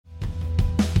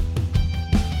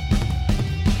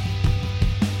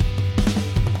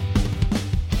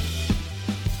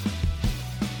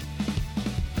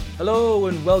Hello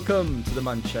and welcome to the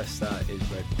Manchester is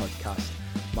Red podcast.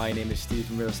 My name is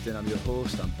Stephen Railston, I'm your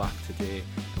host. I'm back today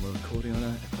and we're recording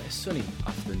on quite a sunny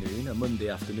afternoon, a Monday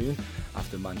afternoon,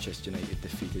 after Manchester United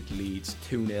defeated Leeds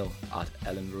 2-0 at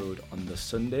Ellen Road on the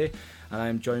Sunday. And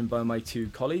I'm joined by my two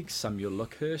colleagues, Samuel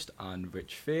Luckhurst and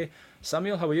Rich Fay.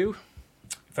 Samuel, how are you?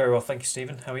 Very well, thank you,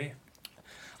 Stephen. How are you?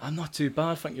 I'm not too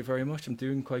bad, thank you very much. I'm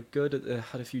doing quite good.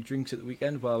 Had a few drinks at the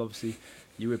weekend while obviously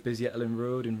you were busy at Ellen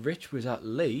Road and Rich was at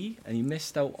Leigh and he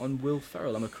missed out on Will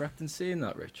Ferrell. Am I correct in saying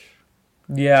that, Rich?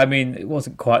 Yeah, I mean, it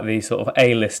wasn't quite the sort of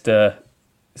A-lister,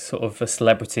 sort of a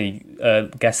celebrity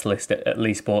guest list at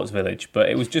Leigh Sports Village, but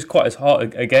it was just quite as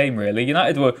hot a game, really.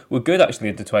 United were good, actually,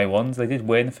 at the 21s. They did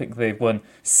win. I think they've won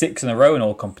 6 in a row in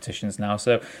all competitions now.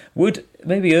 So would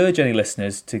maybe urge any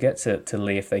listeners to get to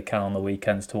Leigh if they can on the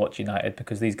weekends to watch United,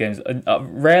 because these games are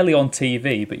rarely on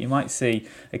TV, but you might see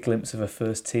a glimpse of a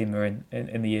first-teamer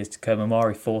in the years to come.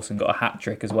 Amari Forson got a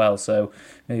hat-trick as well, so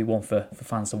maybe one for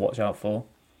fans to watch out for.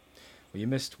 Well, you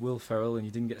missed Will Ferrell and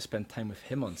you didn't get to spend time with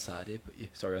him on Sunday, but you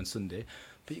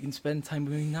can spend time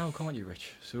with me now, can't you,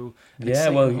 Rich? So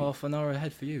half an hour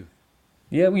ahead for you.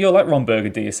 Yeah, well, you're like Ron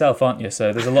Burgundy yourself, aren't you?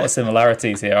 So there's a lot of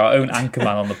similarities here. Our own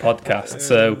anchorman on the podcast.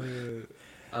 So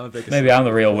maybe I'm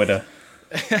the real winner.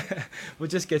 We'll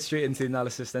just get straight into the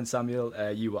analysis then, Samuel.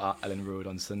 You were at Ellen Road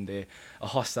on Sunday. A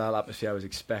hostile atmosphere was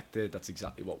expected. That's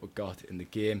exactly what we got in the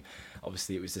game.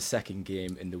 Obviously, it was the second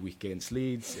game in the week against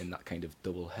Leeds in that kind of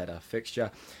double-header fixture.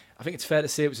 I think it's fair to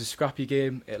say it was a scrappy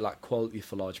game. It lacked quality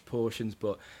for large portions,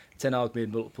 but Ten Hag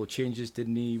made multiple changes,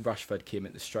 didn't he? Rashford came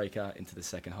into striker into the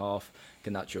second half.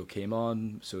 Garnacho came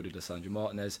on, so did Lisandro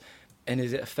Martinez. And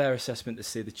is it a fair assessment to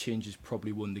say the changes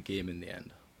probably won the game in the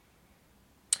end?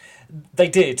 They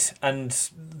did, and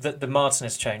the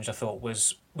Martinez change I thought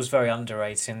was very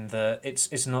underrated. In that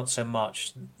it's not so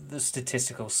much the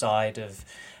statistical side of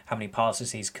how many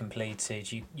passes he's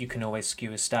completed. You can always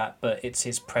skew a stat, but it's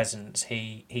his presence.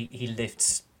 He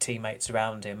lifts teammates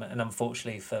around him, and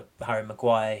unfortunately for Harry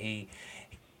Maguire, he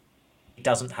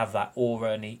doesn't have that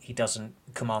aura, and he doesn't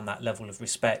command that level of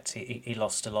respect. He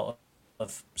lost a lot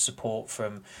of support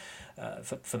from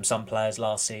some players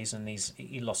last season.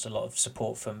 He lost a lot of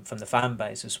support from the fan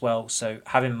base as well. So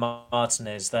having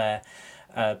Martinez there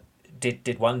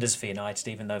did wonders for United,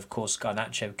 even though of course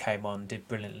Garnacho came on, did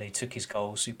brilliantly, took his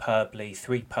goal superbly,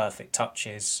 3 perfect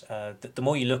touches. The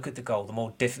more you look at the goal, the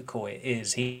more difficult it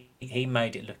is. He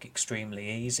made it look extremely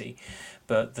easy,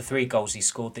 but the 3 goals he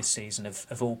scored this season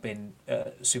have all been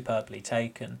superbly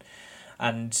taken.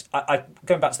 And I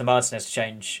going back to the Martinez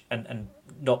change and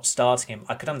not starting him,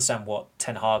 I could understand what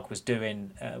Ten Hag was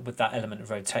doing with that element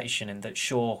of rotation, in that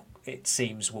Shaw, it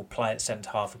seems, will play at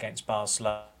centre-half against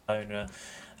Barcelona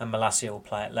and Malacia will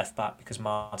play at left-back because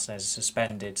Martinez is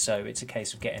suspended. So it's a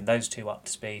case of getting those two up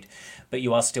to speed. But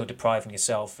you are still depriving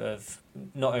yourself of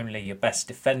not only your best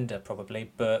defender probably,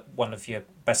 but one of your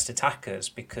best attackers,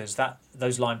 because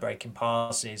those line-breaking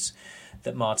passes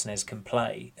that Martinez can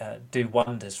play do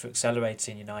wonders for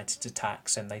accelerating United's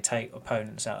attacks, and they take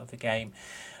opponents out of the game.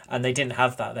 And they didn't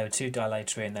have that. They were too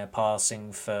dilatory in their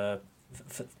passing for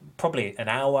probably an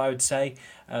hour, I would say.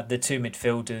 The 2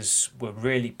 midfielders were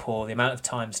really poor. The amount of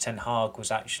times Ten Hag was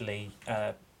actually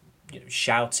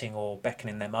shouting or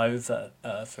beckoning them over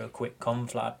for a quick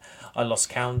conflab, I lost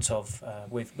count of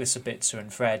with Sabitzer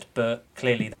and Fred. But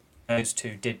clearly those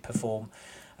two did perform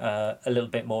a little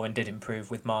bit more and did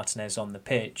improve with Martinez on the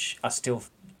pitch. I still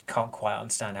can't quite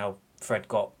understand how Fred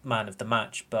got man of the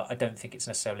match, but I don't think it's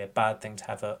necessarily a bad thing to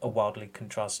have a wildly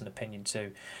contrasting opinion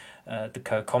to the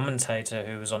co-commentator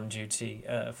who was on duty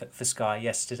for Sky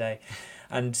yesterday.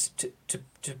 And to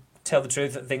tell the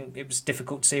truth, I think it was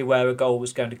difficult to see where a goal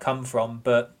was going to come from,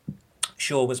 but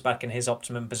Shaw was back in his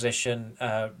optimum position.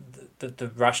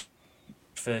 The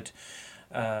Rashford,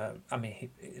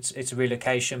 it's a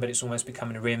relocation, but it's almost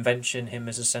becoming a reinvention, him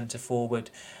as a centre forward.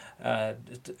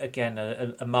 Again,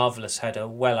 a marvellous header,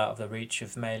 well out of the reach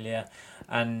of Melia,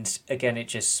 and again it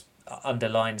just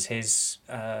underlines his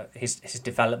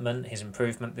development, his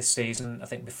improvement this season. I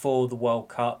think before the World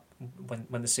Cup,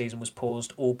 when the season was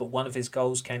paused, all but one of his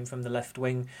goals came from the left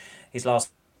wing. His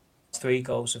last 3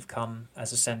 goals have come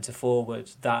as a centre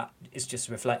forward. That is just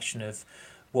a reflection of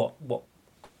what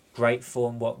great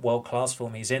form, what world class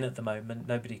form he's in at the moment.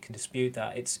 Nobody can dispute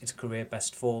that. It's career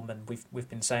best form, and we've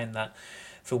been saying that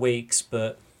for weeks.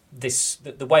 But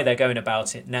the way they're going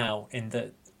about it now, in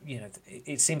that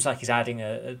it seems like he's adding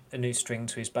a new string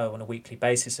to his bow on a weekly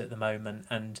basis at the moment,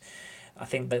 and I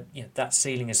think that that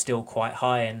ceiling is still quite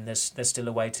high, and there's still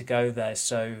a way to go there.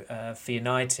 So for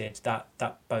United,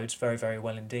 that bodes very, very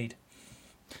well indeed.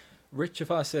 Rich,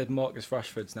 if I said Marcus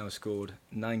Rashford's now scored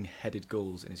 9 headed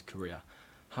goals in his career,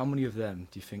 how many of them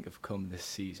do you think have come this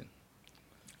season?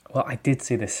 Well, I did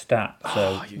see this stat,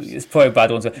 so you- it's probably a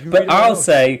bad one. But I'll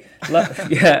say,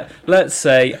 let's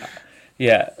say,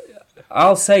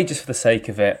 I'll say just for the sake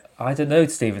of it, I don't know,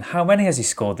 Stephen, how many has he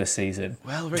scored this season?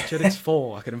 Well, Richard, it's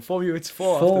 4. I can inform you it's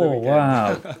 4 after the 4, weekend.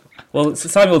 wow. Well,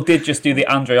 Samuel did just do the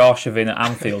Andre Arshavin at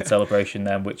Anfield celebration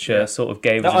then, which sort of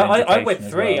gave us an I indication went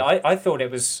as 3. well. I thought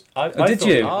it was. I did thought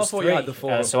you? It I was thought 3. you had the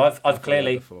 4. So I I've thought you had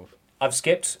clearly the 4. I've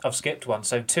skipped one.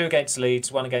 So 2 against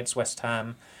Leeds, 1 against West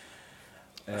Ham.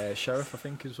 Sheriff, I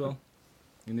think, as well,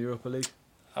 in the Europa League.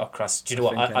 Oh Christ! Do you know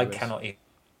what? I anyways. cannot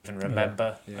even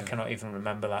remember. Yeah. I cannot even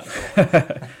remember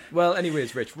that goal. Well,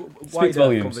 anyways, Rich, Speaks wider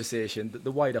volumes. conversation,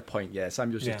 the wider point,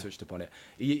 Sam just Yeah. touched upon it.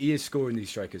 He is scoring these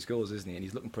strikers' goals, isn't he? And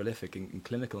he's looking prolific and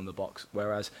clinical in the box,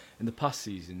 whereas in the past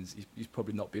seasons, he's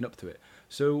probably not been up to it.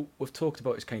 So we've talked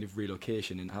about his kind of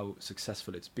relocation and how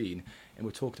successful it's been, and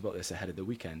we talked about this ahead of the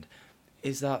weekend.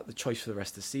 Is that the choice for the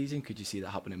rest of the season? Could you see that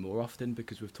happening more often?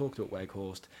 Because we've talked about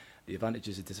Weghorst, the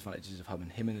advantages and disadvantages of having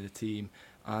him in the team,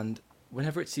 and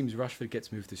whenever it seems Rashford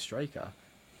gets moved to striker,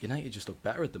 United just look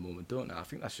better at the moment, don't they? I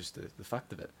think that's just the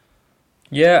fact of it.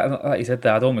 Yeah, and like you said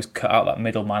there, I'd almost cut out that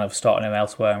middleman of starting him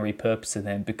elsewhere and repurposing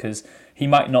him, because he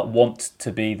might not want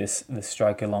to be this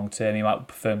striker long term. He might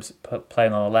prefer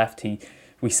playing on the left.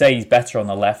 We say he's better on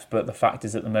the left, but the fact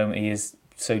is at the moment he is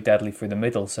so deadly through the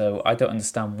middle. So I don't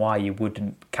understand why you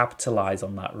wouldn't capitalise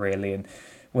on that, really. And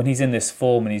when he's in this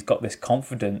form and he's got this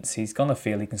confidence, he's going to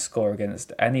feel he can score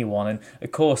against anyone. And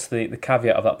of course, the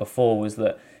caveat of that before was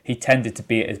that he tended to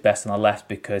be at his best on the left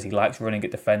because he likes running at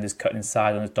defenders, cutting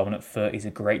inside on his dominant foot. He's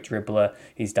a great dribbler.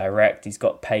 He's direct. He's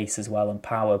got pace as well and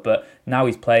power. But now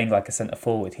he's playing like a centre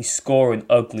forward. He's scoring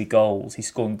ugly goals. He's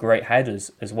scoring great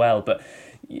headers as well. But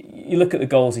you look at the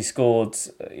goals he scored,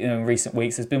 in recent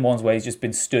weeks. There's been ones where he's just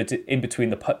been stood in between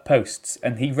the posts,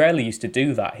 and he rarely used to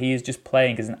do that. He is just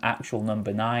playing as an actual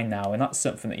number 9 now, and that's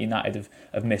something that United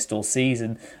have missed all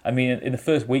season. I mean, in the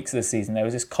first weeks of the season, there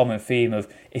was this common theme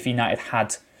of if United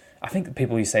had, I think that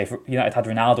people used to say if United had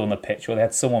Ronaldo on the pitch, or they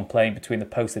had someone playing between the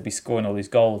posts, they'd be scoring all these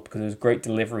goals because there was great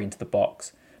delivery into the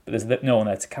box, but there's no one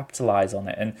there to capitalise on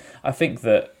it. And I think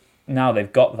that now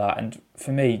they've got that, and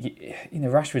for me,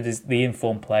 Rashford is the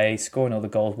informed player, he's scoring all the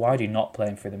goals. Why do you not play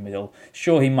him through the middle?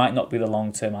 Sure, he might not be the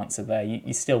long-term answer there.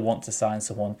 You still want to sign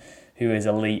someone who is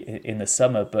elite in the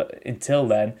summer, but until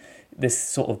then, this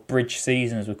sort of bridge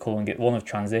season, as we're calling it, one of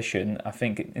transition, I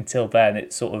think until then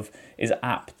it sort of is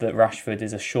apt that Rashford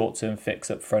is a short-term fix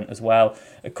up front as well.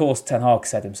 Of course, Ten Hag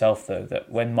said himself, though,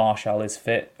 that when Martial is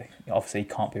fit, obviously he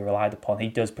can't be relied upon. He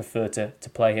does prefer to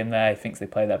play him there. He thinks they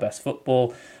play their best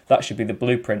football. That should be the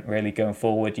blueprint, really, going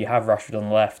forward. You have Rashford on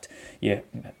the left, you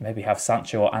maybe have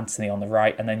Sancho or Antony on the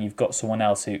right, and then you've got someone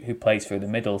else who plays through the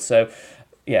middle. So,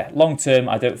 yeah, long-term,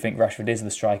 I don't think Rashford is the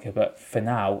striker, but for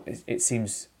now, it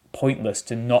seems pointless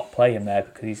to not play him there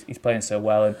because he's playing so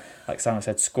well, and like Simon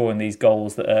said, scoring these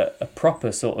goals that are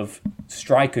proper sort of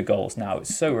striker goals now.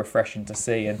 It's so refreshing to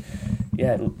see, and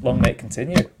yeah, long may it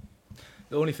continue.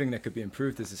 The only thing that could be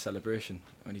improved is the celebration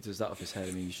when he does that off his head.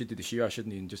 I mean, he should do the Shearer,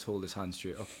 shouldn't he, and just hold his hand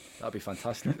straight up. That'd be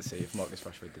fantastic to see if Marcus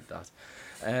Rashford did that.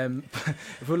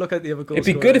 If we look at the other goals,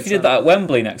 It'd be good if he did that at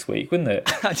Wembley next week, wouldn't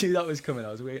it? I knew that was coming.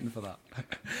 I was waiting for that.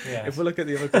 Yeah. If we look at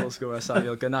the other goal scorer,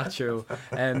 Samuel Garnacho,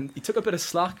 he took a bit of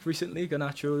slack recently.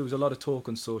 Garnacho, there was a lot of talk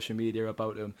on social media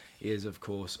about him. He is, of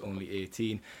course, only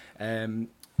 18.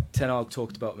 Ten Hag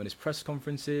talked about him in his press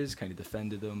conferences, kind of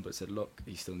defended him, but said, look,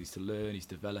 he still needs to learn, he's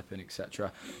developing,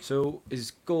 etc. So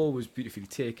his goal was beautifully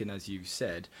taken, as you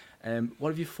said. What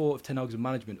have you thought of Ten Hag's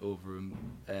management over him,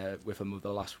 with him over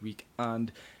the last week?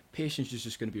 And patience is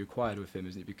just going to be required with him,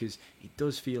 isn't it? Because he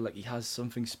does feel like he has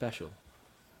something special.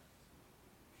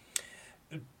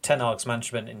 Ten Hag's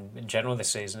management in general this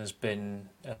season has been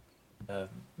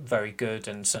very good,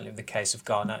 and certainly in the case of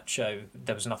Garnacho,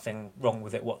 there was nothing wrong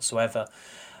with it whatsoever.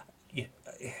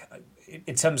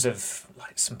 In terms of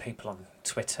like some people on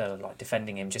Twitter like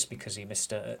defending him just because he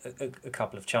missed a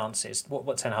couple of chances,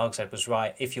 what Ten Hag said was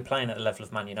right. If you're playing at the level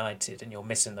of Man United and you're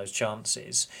missing those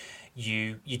chances,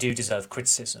 you do deserve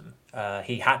criticism.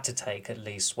 He had to take at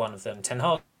least one of them. Ten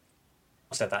Hag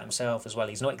said that himself as well.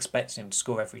 He's not expecting him to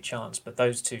score every chance, but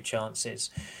those 2 chances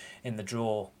in the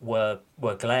draw were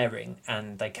glaring,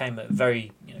 and they came at a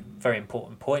very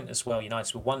important point as well.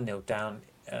 United were 1-0 down.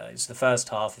 It's the first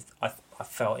half. I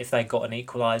felt if they got an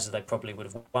equaliser, they probably would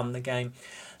have won the game.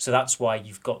 So that's why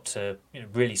you've got to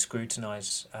really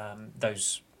scrutinise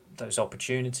those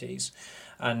opportunities.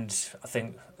 And I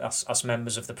think us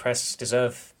members of the press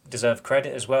deserve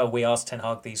credit as well. We ask Ten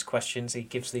Hag these questions, he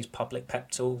gives these public pep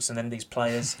talks, and then these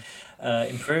players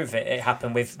improve it. It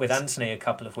happened with Anthony a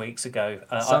couple of weeks ago.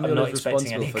 Samuel I'm not is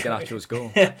expecting responsible any for Garnacho's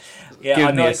goal. Yeah,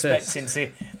 I'm not expecting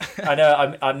to. I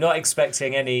know I'm not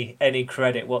expecting any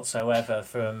credit whatsoever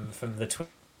from the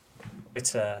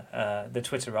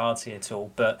Twitterati at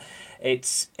all. But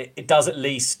it does at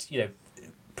least,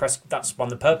 that's one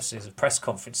of the purposes of press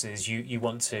conferences. You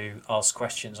want to ask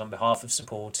questions on behalf of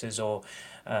supporters or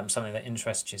something that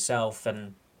interests yourself,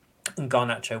 and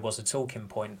Garnacho was a talking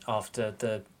point after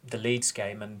the Leeds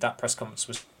game, and that press conference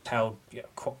was held it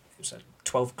was at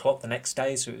 12 o'clock the next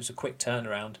day, so it was a quick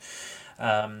turnaround.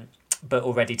 But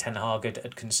already Ten Hag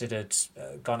had considered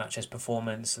Garnacho's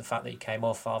performance, the fact that he came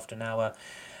off after an hour.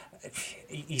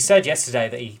 He said yesterday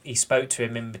that he spoke to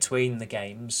him in between the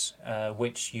games,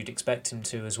 which you'd expect him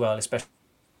to as well, especially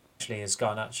as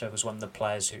Garnacho was one of the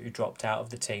players who dropped out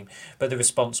of the team. But the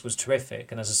response was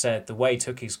terrific, and as I said, the way he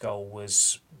took his goal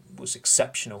was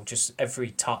exceptional. Just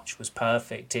every touch was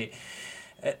perfect.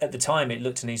 At the time, it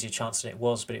looked an easier chance than it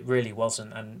was, but it really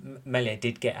wasn't. And Meslier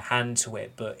did get a hand to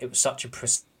it, but it was such a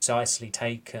precisely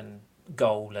taken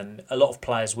goal, and a lot of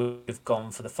players would have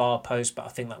gone for the far post, but I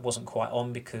think that wasn't quite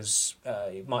on because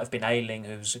it might have been Ayling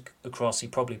who was across. He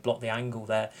probably blocked the angle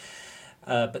there,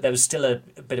 but there was still a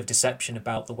bit of deception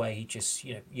about the way he just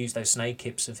used those snake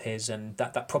hips of his, and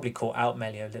that probably caught out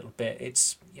Meslier a little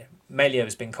bit. Meslier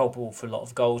has been culpable for a lot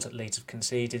of goals that Leeds have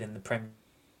conceded in the Premier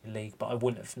League, but I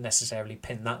wouldn't have necessarily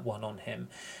pinned that one on him,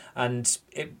 and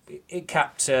it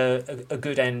capped a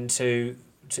good end to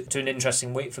an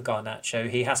interesting week for Garnacho.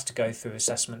 He has to go through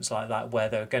assessments like that where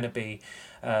there are going to be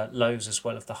lows as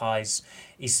well as the highs.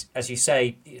 As you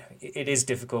say, it is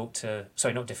difficult to.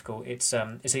 Sorry, not difficult. It's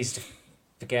easy to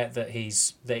forget that he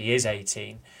is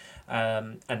 18,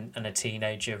 and a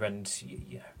teenager. And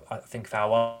I think of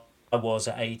how I was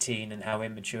at 18 and how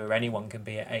immature anyone can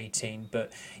be at 18.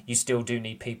 But you still do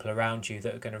need people around you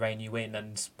that are going to rein you in.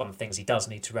 And one of the things he does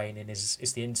need to rein in is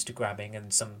the Instagramming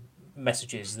and some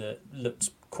messages that looked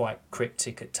quite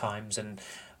cryptic at times, and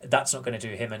that's not going to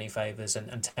do him any favours,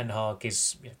 and Ten Hag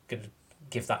is going to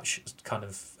give that kind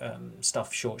of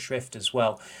stuff short shrift as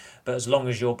well. But as long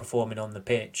as you're performing on the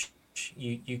pitch,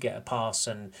 you get a pass,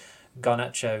 and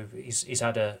Garnacho he's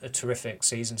had a terrific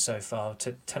season so far.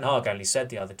 Ten Hag only said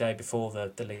the other day before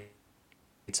the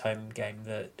Leeds home game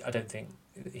that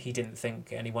he didn't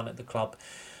think anyone at the club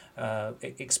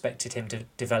expected him to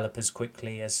develop as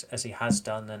quickly as he has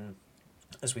done, and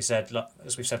as we've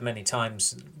said many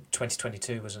times,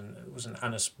 2022 was an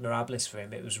annus mirabilis for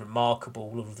him. It was remarkable,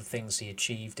 all of the things he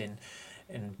achieved in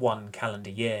one calendar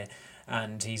year,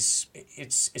 and it's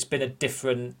been a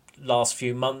different last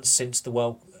few months since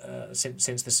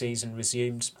the season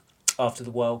resumed after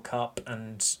the World Cup,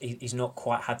 and he's not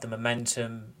quite had the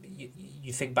momentum.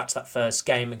 You think back to that first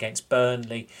game against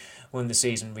Burnley when the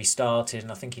season restarted,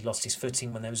 and I think he lost his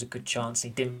footing when there was a good chance. He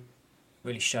didn't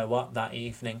really show up that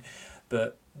evening,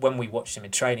 but when we watched him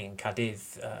in training in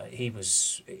Cadiz, he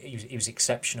was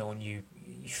exceptional, and you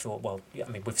thought, well, I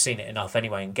mean, we've seen it enough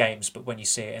anyway in games, but when you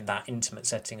see it in that intimate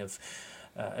setting of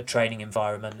a training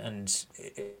environment, and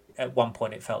at one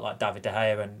point it felt like David De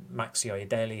Gea and Maxi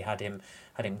Oyedele had him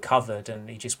covered, and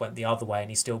he just went the other way, and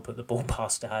he still put the ball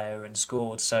past De Gea and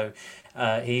scored. So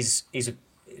he's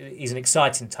an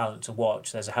exciting talent to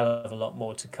watch. There's a hell of a lot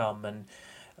more to come, and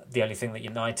the only thing that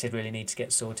United really need to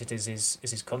get sorted is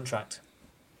his contract.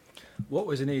 What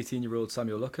was an 18-year-old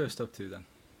Samuel Luckhurst up to then?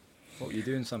 What were you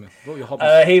doing, Samuel? What were your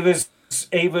hobbies?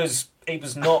 He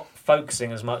was not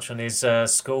focusing as much on his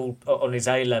school, on his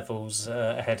A levels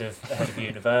ahead of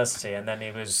university, and then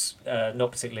he was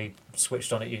not particularly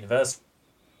switched on at university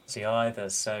either.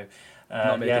 So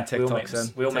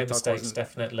we all make mistakes,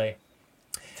 definitely.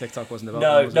 TikTok wasn't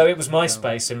about. No, it was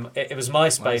MySpace, and it was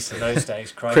MySpace in those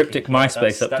days. Crikey. Cryptic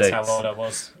MySpace updates. That's how old I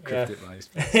was. Cryptic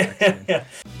MySpace. Yeah.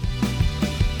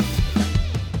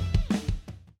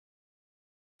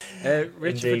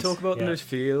 Richard, Indeed, we talk about the yeah.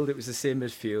 midfield. It was the same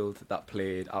midfield that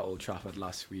played at Old Trafford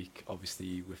last week,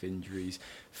 obviously with injuries.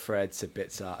 Fred,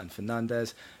 Sabitzer and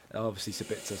Fernandes. Obviously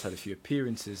Sabitzer's had a few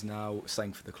appearances now,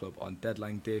 signed for the club on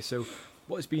deadline day. So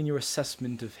what has been your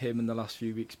assessment of him in the last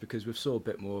few weeks? Because we've saw a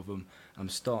bit more of him. I'm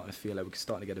starting to feel like we're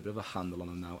starting to get a bit of a handle on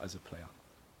him now as a player.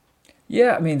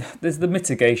 Yeah, I mean, there's the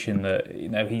mitigation that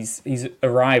he's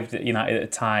arrived at United at a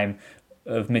time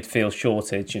of midfield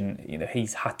shortage, and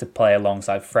he's had to play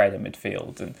alongside Fred in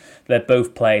midfield, and they're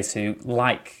both players who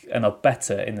like and are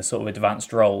better in the sort of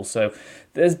advanced role. So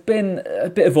there's been a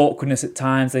bit of awkwardness at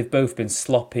times. They've both been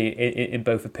sloppy in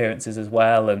both appearances as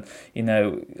well, and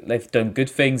they've done good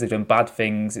things, they've done bad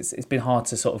things. It's been hard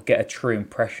to sort of get a true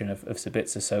impression of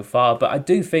Sabitzer so far, but I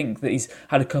do think that he's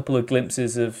had a couple of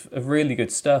glimpses of really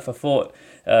good stuff. I thought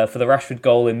for the Rashford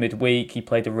goal in midweek, he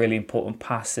played a really important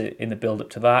pass in the build up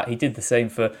to that. He did the same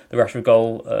for the Rashford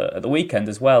goal at the weekend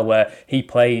as well, where he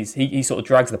sort of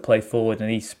drags the play forward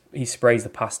and he sprays the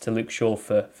pass to Luke Shaw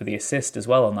for the assist as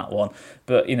well on that one.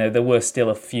 But there were still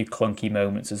a few clunky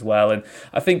moments as well, and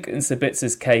I think in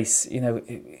Sabitzer's case,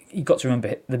 you got to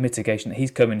remember the mitigation that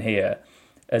he's coming here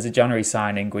as a January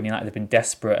signing when United have been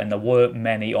desperate and there weren't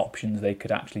many options they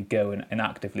could actually go and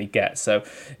actively get. So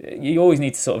you always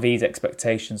need to sort of ease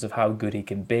expectations of how good he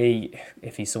can be,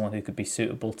 if he's someone who could be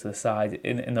suitable to the side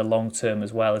in the long term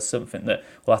as well, as something that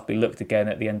will have to be looked again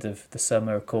at the end of the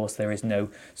summer. Of course, there is no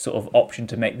sort of option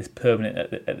to make this permanent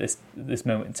at this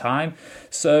moment in time.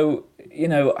 So,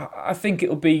 I think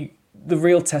it'll be... The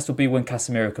real test will be when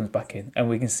Casemiro comes back in and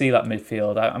we can see that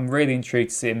midfield. I'm really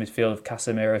intrigued to see a midfield of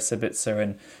Casemiro, Sabitzer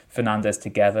and Fernandes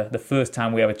together. The first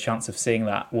time we have a chance of seeing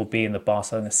that will be in the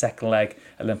Barcelona second leg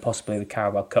and then possibly the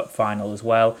Carabao Cup final as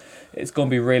well. It's going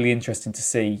to be really interesting to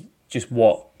see just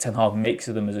what Ten Hag makes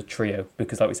of them as a trio,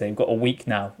 because like we say, we've got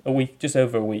just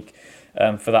over a week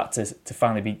for that to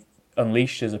finally be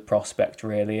unleashed as a prospect,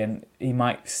 really, and he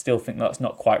might still think that's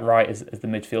not quite right as the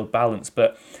midfield balance,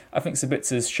 but I think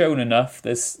Sabitzer's shown enough.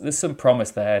 There's some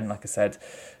promise there, and like I said,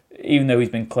 even though he's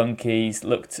been clunky, he's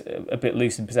looked a bit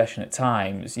loose in possession at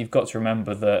times, you've got to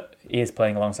remember that he is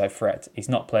playing alongside Fred. He's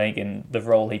not playing in the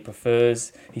role he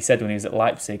prefers. He said when he was at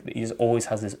Leipzig that he just always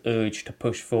has this urge to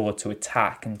push forward, to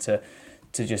attack and to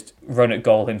just run at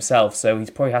goal himself, so he's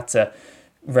probably had to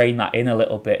rein that in a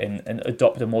little bit and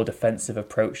adopt a more defensive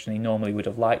approach than he normally would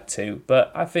have liked to.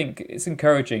 But I think it's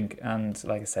encouraging, and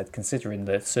like I said, considering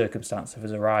the circumstance of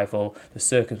his arrival, the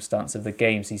circumstance of the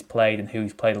games he's played and who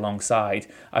he's played alongside,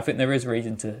 I think there is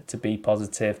reason to be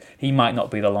positive. He might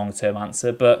not be the long-term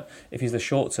answer, but if he's the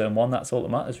short-term one, that's all that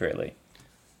matters, really.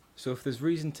 So if there's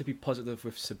reason to be positive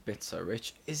with Sabitzer,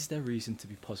 Rich, is there reason to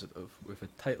be positive with a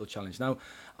title challenge? Now,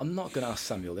 I'm not going to ask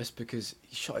Samuel this because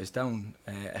he shot us down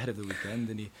ahead of the weekend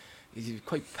and he's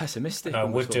quite pessimistic. I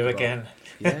would do again.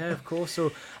 Yeah, of course.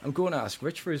 So I'm going to ask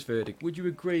Rich for his verdict. Would you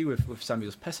agree with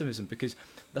Samuel's pessimism? Because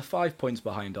they're 5 points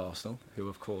behind Arsenal, who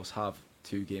of course have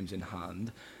 2 games in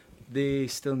hand. They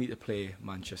still need to play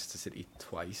Manchester City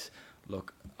twice.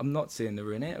 Look, I'm not saying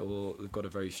they're in it or they've got a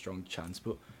very strong chance,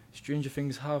 but stranger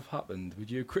things have happened.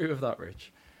 Would you agree with that,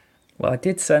 Rich? Well, I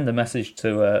did send a message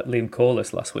to Liam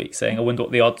Corliss last week saying I wonder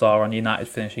what the odds are on United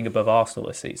finishing above Arsenal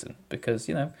this season, because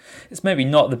it's maybe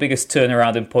not the biggest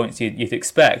turnaround in points you'd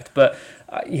expect, but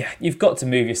you've got to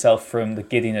move yourself from the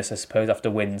giddiness, I suppose, after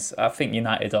wins. I think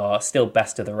United are still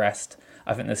best of the rest.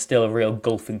 I think there's still a real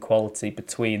gulf in quality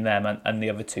between them and the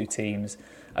other two teams.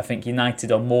 I think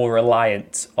United are more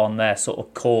reliant on their sort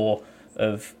of core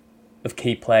of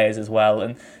key players as well,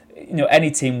 and any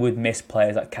team would miss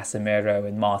players like Casemiro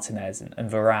and Martinez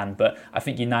and Varane, but I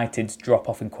think United's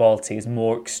drop-off in quality is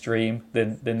more extreme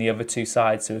than the other two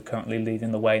sides who are currently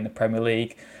leading the way in the Premier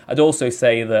League. I'd also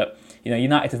say that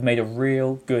United have made a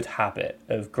real good habit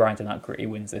of grinding out gritty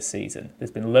wins this season.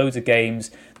 There's been loads of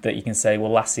games that you can say,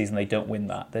 well, last season they don't win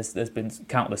that. There's been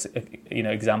countless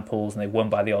examples, and they won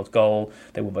by the odd goal.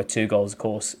 They won by 2 goals, of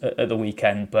course, at the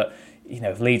weekend. But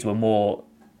if Leeds were more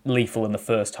lethal in the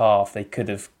first half, they could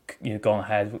have gone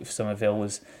ahead if Somerville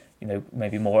was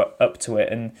maybe more up to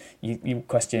it, and you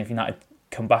question if United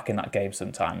come back in that game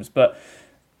sometimes. But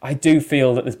I do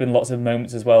feel that there's been lots of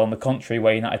moments as well on the contrary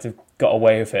where United have got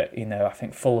away with it. I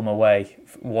think Fulham away,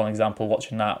 one example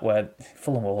watching that, where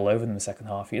Fulham were all over them in the second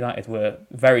half. United were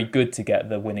very good to get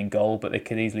the winning goal, but they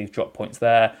could easily have dropped points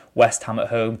there. West Ham at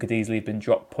home could easily have been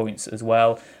dropped points as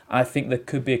well. I think there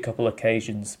could be a couple of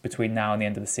occasions between now and the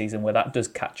end of the season where that does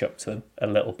catch up to them a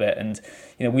little bit. And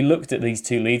we looked at these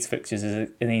 2 Leeds fixtures as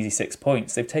an easy 6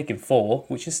 points. They've taken 4,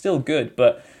 which is still good,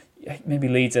 but maybe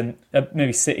Leeds and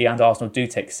maybe City and Arsenal do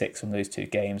take 6 from those 2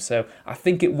 games. So I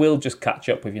think it will just catch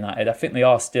up with United. I think they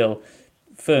are still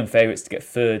firm favourites to get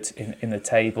third in the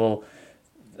table.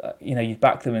 You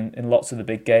back them in lots of the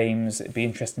big games. It'd be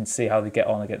interesting to see how they get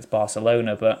on against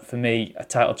Barcelona. But for me, a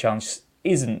title challenge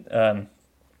isn't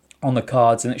on the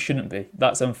cards, and it shouldn't be.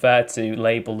 That's unfair to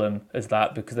label them as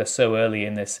that because they're so early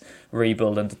in this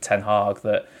rebuild under Ten Hag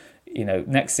that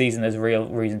next season there's real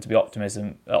reason to be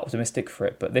optimistic for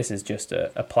it, but this is just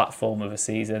a platform of a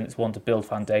season. It's one to build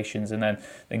foundations and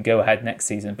then go ahead next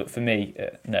season. But for me,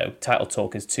 no, title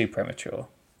talk is too premature.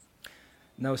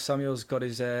 Now Samuel's got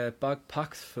his bag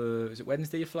packed for, is it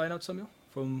Wednesday you're flying out, Samuel?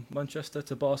 From Manchester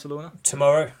to Barcelona?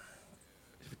 Tomorrow.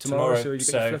 Tomorrow, so you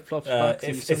get your flip-flops back,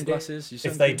 your sunglasses,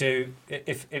 your if they do,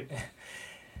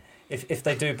 if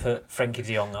they do put Frankie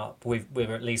de Jong up,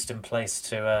 we're at least in place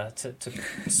to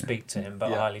speak to him,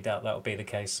 but I highly doubt that will be the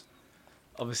case.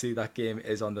 Obviously, that game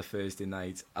is on the Thursday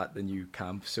night at the new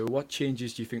camp. So what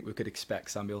changes do you think we could expect,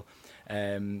 Samuel?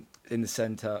 In the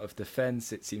centre of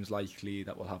defence, it seems likely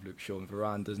that we'll have Luke Shaw and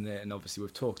Varane, doesn't it? And obviously,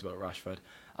 we've talked about Rashford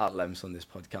at length on this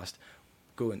podcast.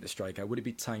 Going to striker, would it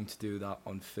be time to do that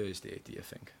on Thursday, do you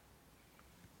think?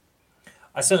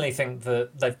 I certainly think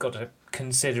that they've got to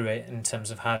consider it in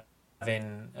terms of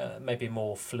having maybe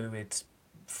more fluid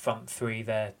front three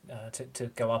there to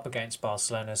go up against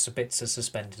Barcelona. Sabitzer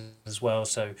suspended as well,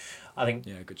 so I think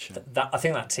good shout. I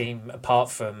think that team, apart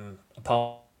from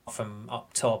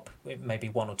up top, maybe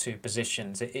one or two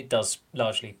positions, it does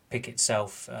largely pick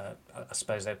itself. I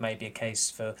suppose there may be a case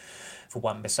for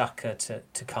Wan-Bissaka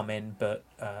to come in, but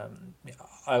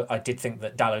I did think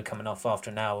that Dalot coming off after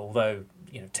an hour, although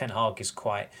Ten Hag is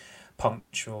quite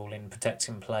punctual in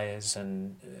protecting players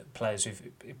and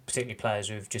particularly players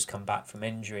who've just come back from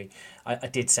injury. I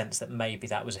did sense that maybe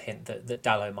that was a hint that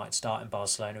Dalot might start in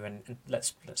Barcelona, and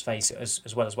let's face it,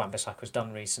 as well as Wan-Bissaka's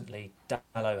done recently,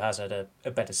 Dalot has had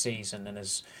a better season and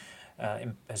has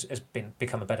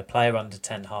become a better player under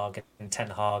Ten Hag, and Ten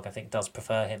Hag I think does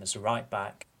prefer him as a right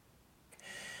back.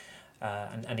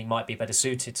 And he might be better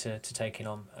suited to taking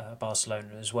on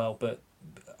Barcelona as well, but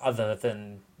other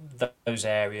than those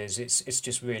areas, it's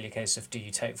just really a case of, do you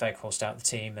take Weghorst out of the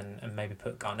team and maybe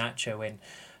put Garnacho in?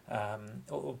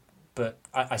 But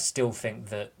I still think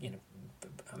that,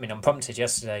 I'm prompted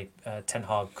yesterday, Ten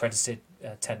Hag credited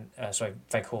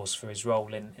Weghorst for his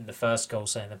role in the first goal,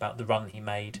 saying about the run he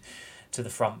made to the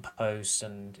front post,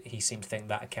 and he seemed to think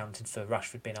that accounted for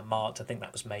Rashford being unmarked. I think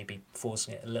that was maybe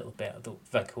forcing it a little bit. I thought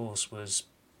Weghorst was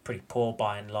pretty poor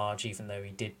by and large, even though he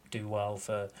did do well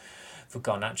for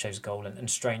Garnacho's goal, and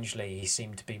strangely he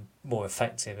seemed to be more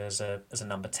effective as a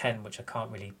number 10, which I can't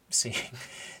really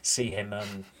see him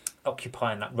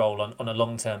occupying that role on a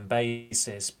long-term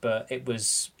basis. But it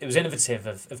was innovative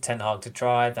of Ten Hag to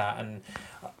try that, and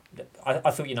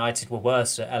I thought United were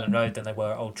worse at Ellen Road than they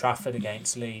were at Old Trafford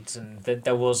against Leeds, and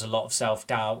there was a lot of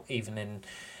self-doubt even in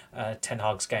Ten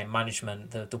Hag's game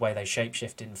management, the way they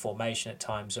shape-shifted in formation at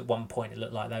times. At one point it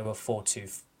looked like they were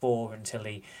 4-2-4 until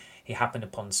he happened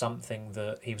upon something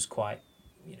that he was quite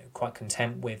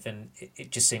content with, and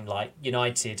it just seemed like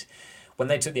United, when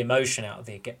they took the emotion out of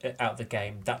the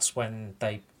game, that's when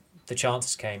the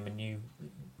chances came. And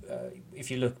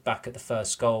if you look back at the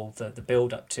first goal, the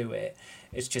build up to it,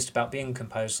 it's just about being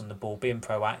composed on the ball, being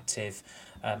proactive,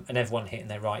 and everyone hitting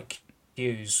their right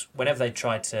cues. Whenever they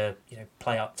tried to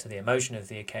play up to the emotion of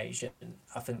the occasion,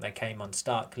 I think they came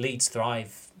unstuck. Leeds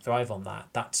thrive on that.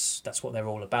 That's what they're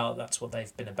all about. That's what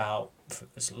they've been about for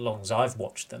as long as I've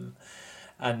watched them.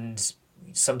 And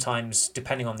sometimes,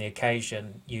 depending on the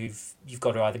occasion, you've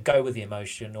got to either go with the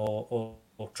emotion or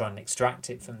try and extract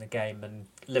it from the game. And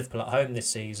Liverpool at home this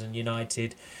season,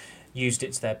 United used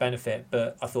it to their benefit,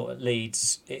 but I thought at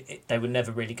Leeds they were never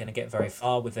really going to get very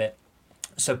far with it.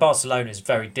 So Barcelona is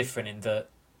very different in that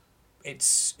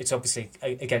it's obviously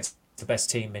against the best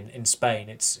team in Spain.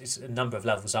 It's a number of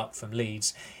levels up from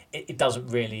Leeds. It doesn't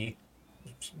really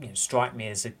strike me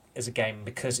as a game,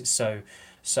 because it's so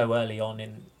early on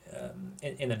in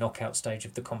the knockout stage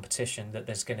of the competition, that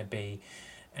there's going to be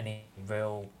any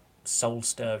real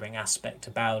soul-stirring aspect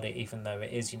about it, even though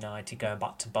it is United going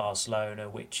back to Barcelona,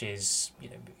 which is,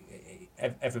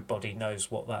 everybody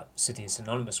knows what that city is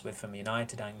synonymous with from a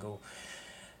United angle.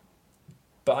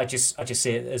 But I just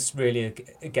see it as really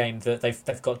a game that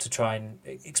they've got to try and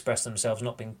express themselves,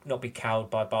 not be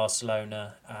cowed by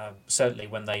Barcelona. Certainly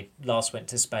when they last went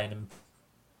to Spain and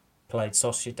played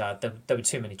Sociedad, there were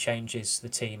too many changes to the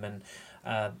team, and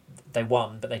they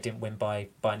won, but they didn't win by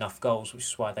enough goals, which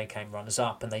is why they came runners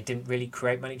up, and they didn't really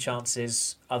create many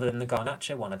chances other than the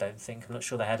Garnacho one, I don't think. I'm not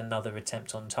sure they had another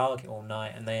attempt on target all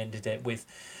night, and they ended it with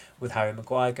Harry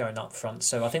Maguire going up front.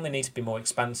 So I think they need to be more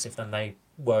expansive than they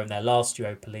were in their last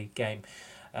Europa League game,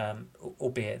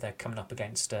 albeit they're coming up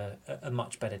against a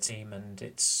much better team, and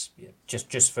it's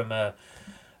just from a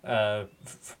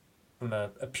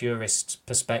purist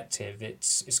perspective,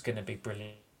 it's going to be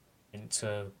brilliant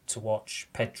to watch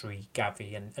Pedri,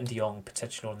 Gavi and De Jong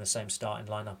potentially on the same starting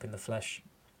lineup in the flesh.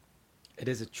 It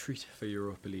is a treat for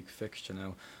Europa League fixture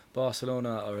now.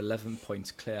 Barcelona are 11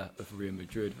 points clear of Real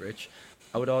Madrid, Rich.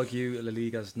 I would argue La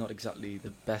Liga is not exactly the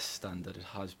best standard it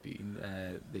has been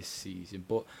this season,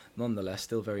 but nonetheless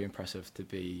still very impressive to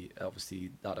be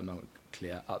obviously that amount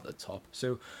clear at the top.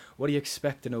 So what are you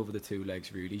expecting over the two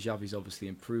legs, really? Xavi's obviously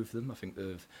improved them. I think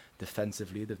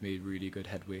defensively they've made really good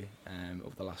headway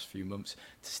over the last few months.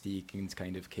 Stegen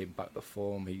kind of came back to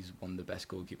form. He's one of the best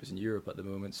goalkeepers in Europe at the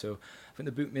moment. So I think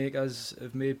the bookmakers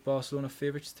have made Barcelona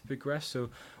favourites to progress. So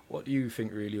what do you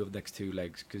think really over the next two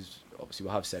legs? Because obviously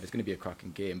we have said it's going to be a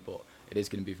cracking game, but it is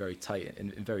going to be very tight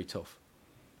and very tough.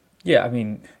 Yeah, I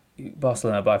mean,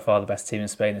 Barcelona are by far the best team in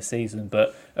Spain this season,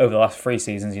 but over the last 3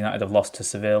 seasons, United have lost to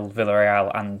Seville,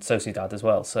 Villarreal and Sociedad as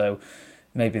well. So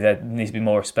maybe there needs to be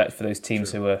more respect for those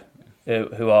teams who are in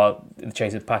the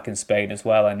chase of the pack in Spain as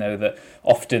well. I know that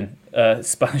often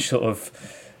Spanish sort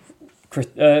of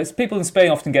people in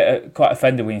Spain often get quite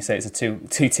offended when you say it's a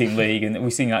two-team league, and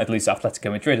we've seen United lose to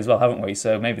Atletico Madrid as well, haven't we?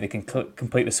 So maybe they can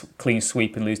complete this clean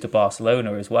sweep and lose to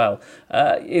Barcelona as well.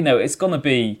 It's going to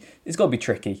be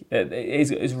tricky.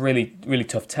 It's a really, really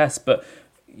tough test, but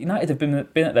United have been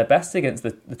at their best against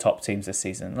the top teams this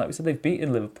season. Like we said, they've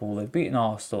beaten Liverpool, they've beaten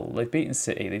Arsenal, they've beaten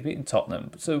City, they've beaten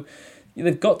Tottenham. So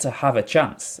they've got to have a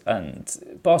chance,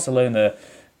 and Barcelona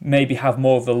maybe have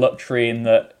more of the luxury in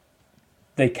that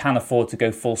they can afford to go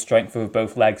full strength with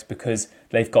both legs because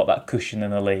they've got that cushion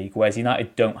in the league, whereas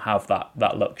United don't have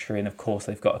that luxury. And of course,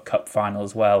 they've got a cup final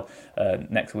as well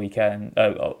next weekend,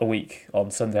 a week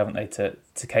on Sunday, haven't they,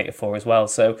 to cater for as well.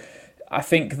 So I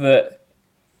think that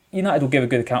United will give a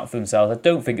good account for themselves. I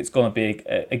don't think it's going to be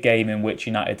a game in which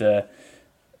United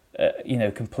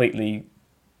are completely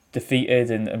defeated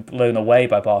and blown away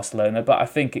by Barcelona, but I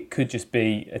think it could just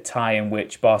be a tie in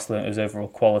which Barcelona's overall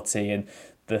quality and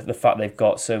the fact they've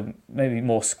got so maybe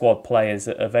more squad players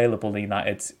available in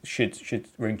United should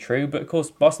ring true. But of course,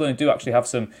 Barcelona do actually have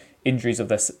some injuries of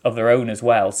their own as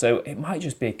well. So it might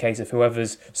just be a case of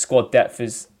whoever's squad depth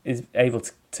is able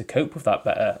to cope with that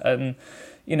better. And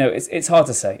it's hard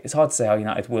to say. It's hard to say how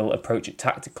United will approach it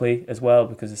tactically as well,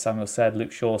 because as Samuel said,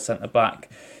 Luke Shaw centre back.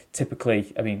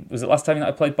 Typically, I mean, was it last time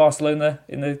United played Barcelona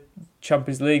in the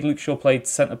Champions League? Luke Shaw played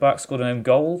centre back, scored an own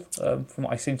goal, from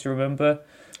what I seem to remember.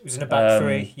 It was in a back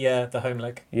three, the home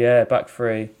leg. Yeah, back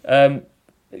three. That's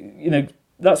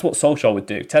what Solskjaer would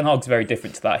do. Ten Hag's very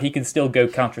different to that. He can still go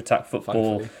counter-attack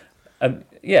football. And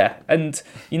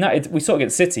United, we saw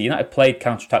against City, United played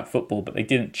counter-attack football, but they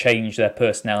didn't change their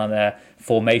personnel and their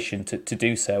formation to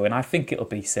do so. And I think it'll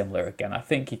be similar again. I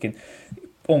think you can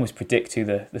almost predict who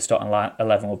the starting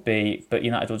 11 will be, but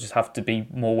United will just have to be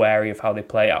more wary of how they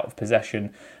play out of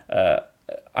possession.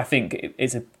 I think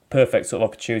it's a perfect sort of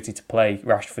opportunity to play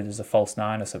Rashford as a false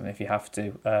nine or something if you have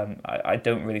to. I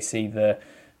don't really see the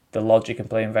logic in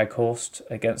playing Weghorst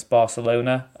against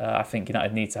Barcelona. I think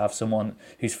United need to have someone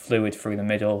who's fluid through the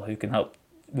middle, who can help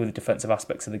with the defensive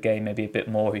aspects of the game maybe a bit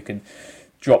more, who can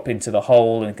drop into the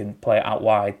hole and can play it out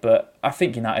wide. But I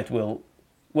think United will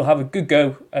have a good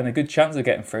go and a good chance of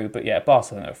getting through. But yeah,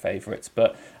 Barcelona are favourites.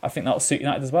 But I think that'll suit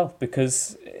United as well,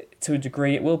 because to a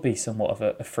degree it will be somewhat of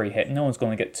a free hit. No one's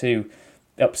going to get too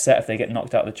upset if they get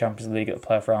knocked out of the Champions League at the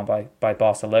playoff round by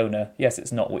Barcelona. Yes,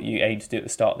 it's not what you aim to do at the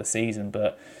start of the season,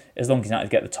 but as long as United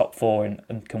get the top four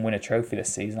and can win a trophy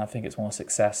this season, I think it's one of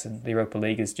success, and the Europa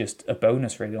League is just a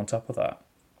bonus really on top of that.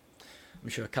 I'm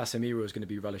sure Casemiro is going to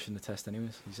be relishing the test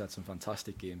anyways. He's had some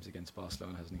fantastic games against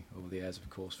Barcelona, hasn't he, over the years, of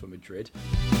course, for Madrid.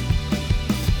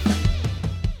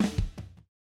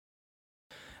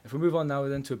 If we move on now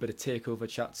then to a bit of takeover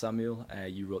chat, Samuel,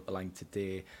 you wrote the line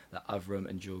today that Avram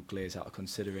and Joe Glazer are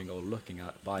considering or looking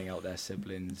at buying out their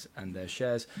siblings and their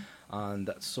shares, and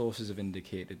that sources have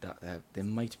indicated that they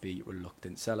might be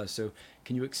reluctant sellers. So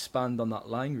can you expand on that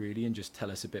line really and just tell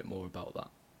us a bit more about that?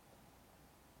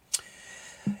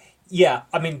 Yeah,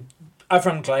 I mean,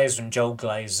 Avram Glazer and Joel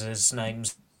Glazer's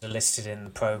names are listed in the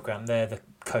programme. They're the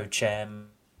co-chairmen.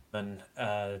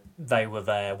 They were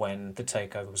there when the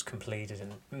takeover was completed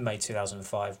in May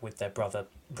 2005 with their brother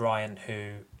Brian,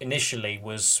 who initially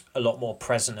was a lot more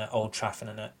present at Old Trafford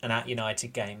and at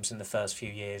United games in the first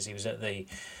few years. He was at the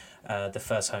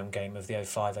first home game of the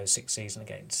 05-06 season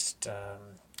against,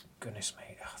 goodness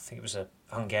me, I think it was a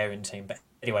Hungarian team. But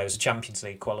anyway, it was a Champions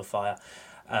League qualifier.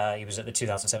 He was at the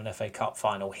 2007 FA Cup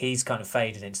final. He's kind of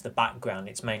faded into the background.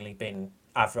 It's mainly been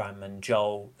Avram and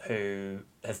Joel who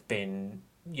have been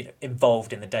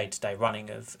involved in the day-to-day running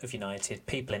of United.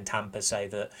 People in Tampa say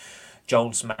that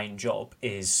Joel's main job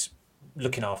is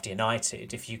looking after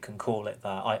United, if you can call it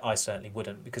that. I certainly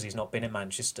wouldn't, because he's not been in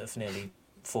Manchester for nearly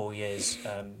 4 years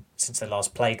since they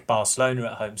last played Barcelona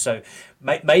at home. So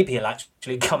maybe he'll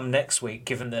actually come next week,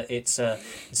 given that it's a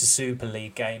Super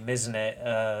League game, isn't it?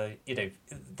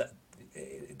 That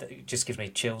just gives me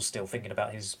chills still thinking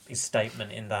about his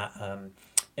statement in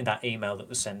that email that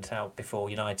was sent out before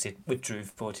United withdrew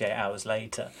 48 hours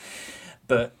later.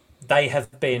 But they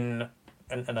have been,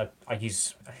 and I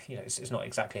use, it's not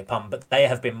exactly a pun, but they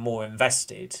have been more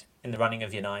invested in the running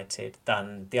of United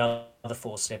than the other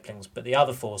four siblings. But the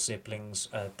other four siblings,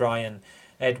 Brian,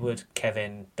 Edward,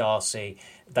 Kevin, Darcy,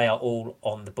 they are all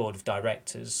on the board of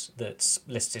directors that's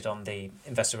listed on the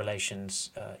Investor Relations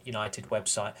United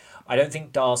website. I don't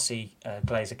think Darcy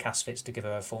Glazer Kasvitz, to give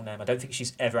her full name, I don't think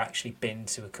she's ever actually been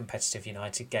to a competitive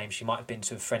United game. She might have been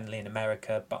to a friendly in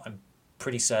America, but I'm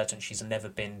pretty certain she's never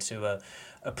been to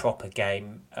a proper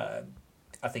game.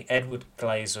 I think Edward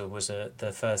Glazer was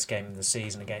the first game of the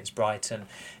season against Brighton.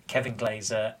 Kevin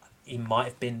Glazer, he might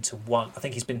have been to one. I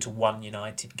think he's been to one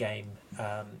United game.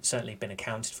 Certainly been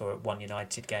accounted for at one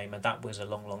United game, and that was a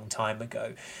long, long time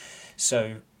ago.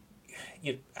 So,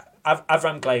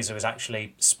 Avram Glazer has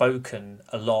actually spoken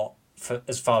a lot for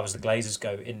as far as the Glazers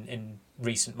go in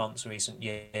recent months, recent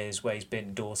years, where he's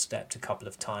been doorstepped a couple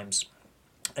of times,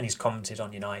 and he's commented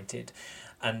on United,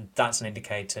 and that's an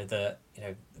indicator that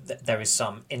there is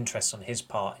some interest on his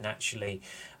part in actually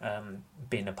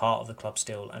being a part of the club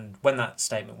still. And when that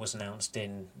statement was announced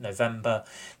in November,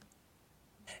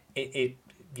 they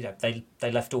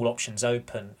left all options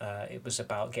open. It was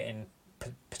about getting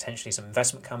potentially some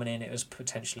investment coming in. It was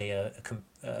potentially a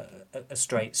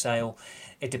straight sale.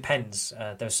 It depends.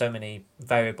 There are so many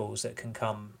variables that can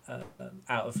come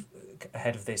out of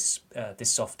ahead of this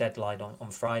soft deadline on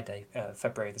Friday,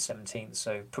 February the 17th.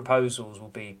 So proposals will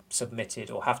be submitted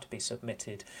or have to be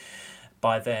submitted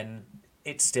by then.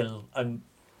 It's still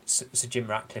Sir Jim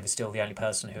Ratcliffe is still the only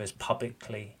person who has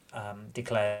publicly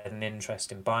declared an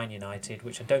interest in buying United,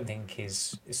 which I don't think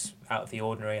is out of the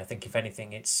ordinary. I think if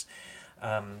anything, it's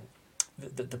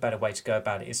the better way to go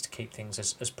about it is to keep things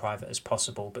as private as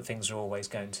possible, but things are always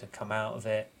going to come out of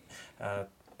it.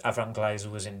 Avram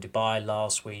Glazer was in Dubai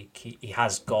last week. He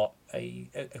has got a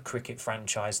cricket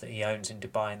franchise that he owns in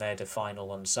Dubai, and they had a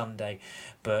final on Sunday,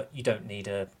 but you don't need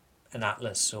an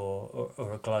atlas or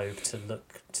a globe to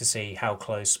look to see how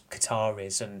close Qatar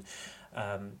is, and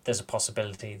there's a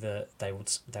possibility that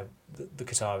the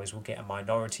Qataris will get a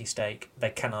minority stake.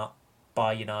 They cannot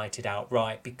buy United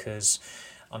outright because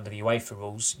under the UEFA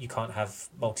rules you can't have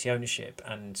multi-ownership,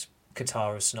 and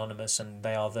Qatar is synonymous, and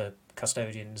they are the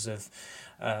custodians of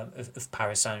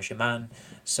Paris Saint-Germain.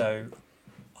 So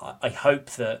I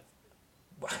hope that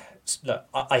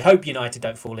I hope United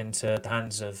don't fall into the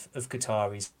hands of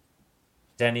Qataris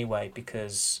anyway,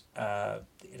 because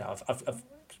I've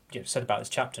said about this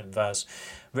chapter and verse,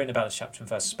 written about this chapter and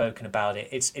verse, spoken about it.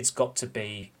 It's got to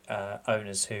be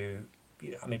owners who,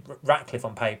 Ratcliffe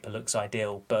on paper looks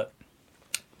ideal, but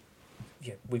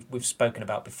we've spoken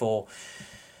about before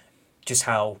just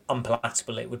how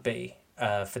unpalatable it would be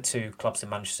for two clubs in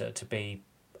Manchester to be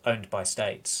owned by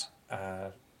states.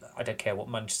 I don't care what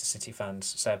Manchester City fans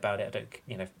say about it.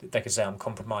 They could say I'm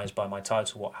compromised by my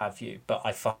title, what have you, but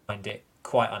I find it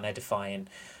quite unedifying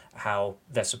how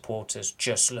their supporters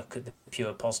just look at the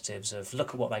pure positives of look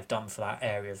at what they've done for that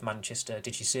area of Manchester.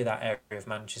 Did you see that area of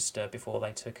Manchester before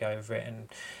they took over it? And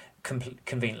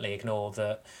conveniently ignore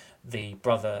that the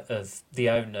brother of the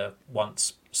owner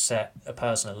once set a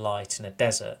person alight in a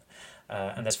desert,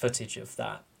 and there's footage of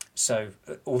that. So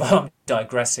although I'm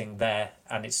digressing there,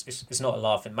 and it's not a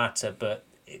laughing matter, but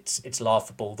it's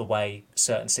laughable the way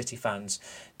certain City fans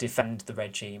defend the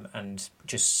regime and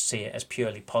just see it as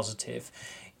purely positive.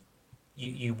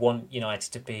 You want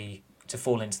United to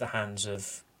fall into the hands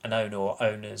of an owner or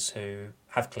owners who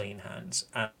have clean hands,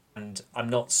 and I'm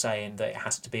not saying that it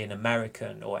has to be an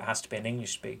American or it has to be an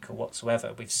English speaker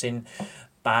whatsoever. We've seen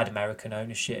bad American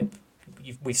ownership.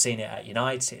 We've seen it at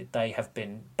United. They have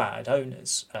been bad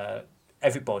owners.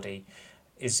 Everybody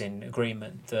is in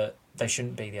agreement that they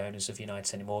shouldn't be the owners of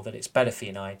United anymore, that it's better for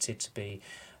United to be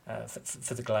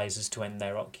for the Glazers to end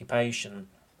their occupation.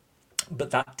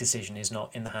 But that decision is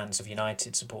not in the hands of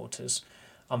United supporters,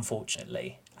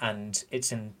 unfortunately, and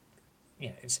it's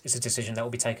a decision that will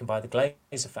be taken by the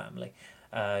Glazer family,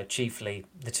 chiefly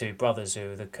the two brothers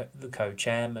who are the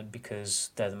co-chairmen, because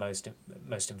they're the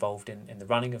most involved in the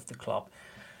running of the club.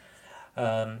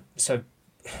 So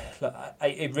look,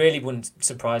 it really wouldn't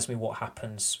surprise me what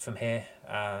happens from here.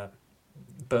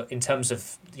 But in terms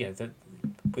of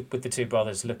with the two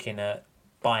brothers looking at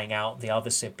buying out the other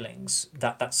siblings,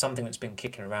 that's something that's been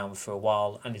kicking around for a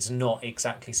while, and it's not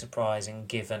exactly surprising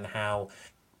given how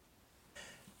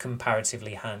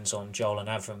comparatively hands-on Joel and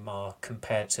Avram are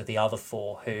compared to the other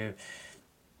four, who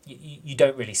you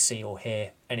don't really see or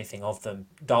hear anything of them.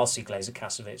 Darcy Glazer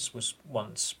Kasvitz was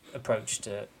once approached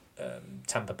at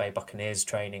Tampa Bay Buccaneers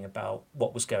training about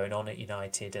what was going on at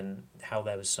United and how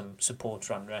there was some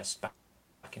supporter unrest back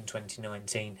back in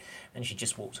 2019, and she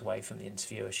just walked away from the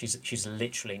interviewer. She's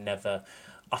literally never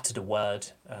uttered a word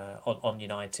on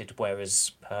United,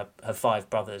 whereas her 5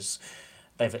 brothers,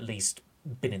 they've at least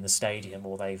been in the stadium,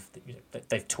 or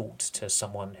they've talked to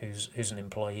someone who's an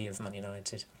employee of Man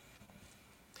United.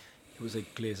 It was a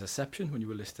Glazerception when you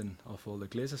were listing off all the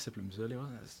Glazer siblings earlier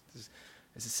on. There's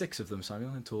 6 of them,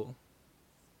 Samuel, in total.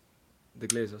 The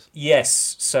Glazers.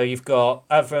 Yes, so you've got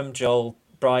Avram, Joel,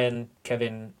 Brian,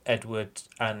 Kevin, Edward,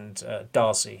 and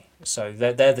Darcy. So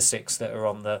they're the 6 that are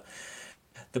on the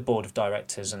board of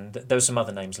directors, and there were some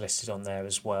other names listed on there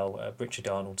as well. Richard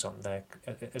Arnold's on there,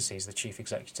 as he's the chief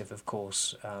executive, of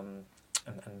course, and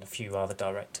a few other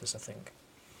directors, I think.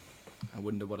 I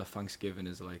wonder what a Thanksgiving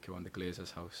is like around the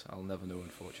Glazers' house. I'll never know,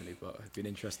 unfortunately, but it'd been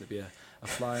interesting to be a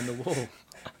fly on the wall.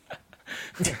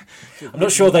 I'm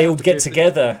not sure they all get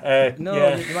together. No,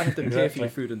 yeah. you might have to pay for your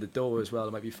food on the door as well.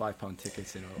 There might be £5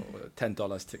 tickets, or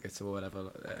 $10 tickets, or whatever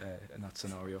in that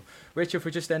scenario. Rachel, if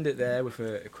we just end it there with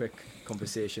a quick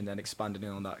conversation, then expanding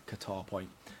on that Qatar point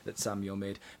that Samuel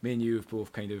made. Me and you have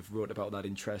both kind of wrote about that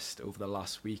interest over the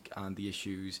last week and the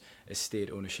issues estate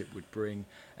ownership would bring.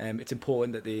 It's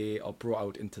important that they are brought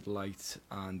out into the light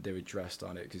and they're addressed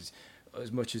on it, because as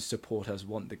much as supporters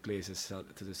want the Glazers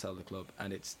to sell the club,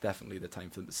 and it's definitely the time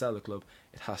for them to sell the club,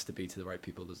 it has to be to the right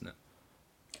people, doesn't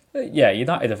it? Yeah,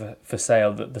 United are for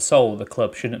sale. The soul of the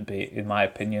club shouldn't be, in my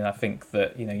opinion. I think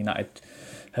that United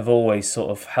have always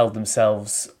sort of held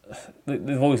themselves.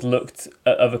 They've always looked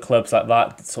at other clubs like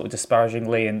that sort of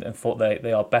disparagingly and thought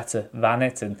they are better than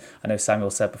it. And I know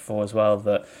Samuel said before as well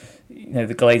that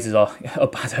the Glazers are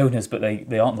bad owners, but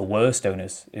they aren't the worst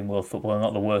owners in world football. They're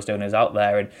not the worst owners out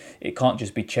there, and it can't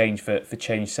just be change for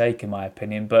change's sake, in my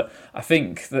opinion. But I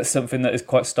think that something that is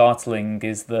quite startling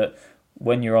is that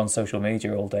when you're on social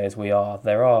media all day, as we are,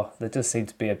 there does seem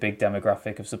to be a big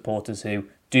demographic of supporters who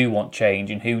do want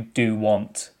change and who do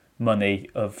want money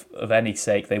of any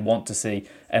sake. They want to see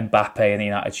Mbappe in a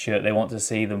United shirt. They want to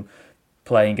see them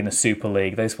playing in the Super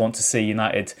League. They just want to see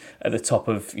United at the top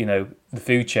of the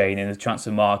food chain in the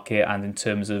transfer market and in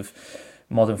terms of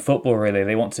modern football, really.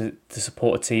 They want to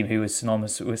support a team who is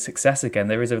synonymous with success again.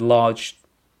 There is a large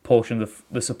portion of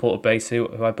the supporter base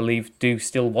who I believe do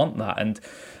still want that, and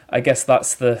I guess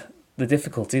that's the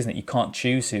difficulty, isn't it? You can't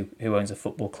choose who owns a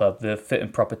football club. The fit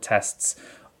and proper tests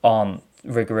aren't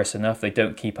rigorous enough. They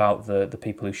don't keep out the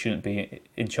people who shouldn't be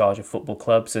in charge of football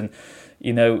clubs, and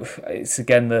it's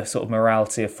again the sort of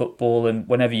morality of football. And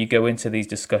whenever you go into these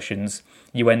discussions,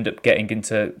 you end up getting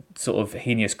into sort of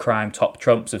heinous crime top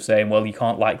trumps of saying, well, you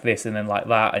can't like this and then like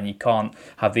that, and you can't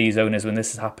have these owners when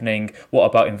this is happening. What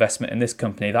about investment in this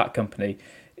company, that company?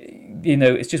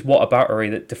 It's just whataboutery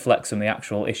that deflects from the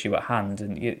actual issue at hand.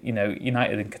 And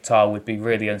United and Qatar would be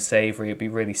really unsavoury. It'd be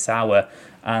really sour,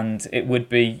 and it would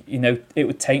be it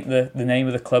would taint the name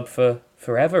of the club for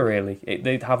forever. Really,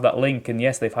 they'd have that link. And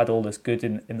yes, they've had all this good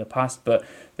in the past, but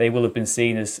they will have been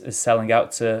seen as selling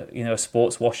out to a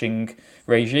sports washing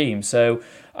regime. So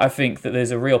I think that there's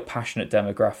a real passionate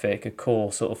demographic, a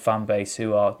core sort of fan base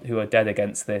who are dead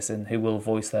against this and who will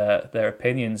voice their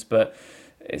opinions, but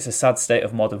it's a sad state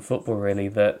of modern football, really,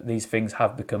 that these things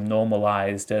have become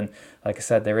normalised. And like I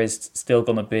said, there is still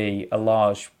going to be a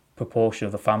large proportion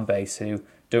of the fan base who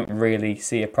don't really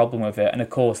see a problem with it. And of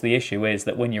course, the issue is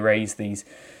that when you raise these,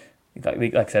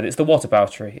 like I said, it's the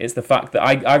whataboutery. It's the fact that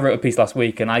I wrote a piece last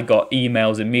week and I got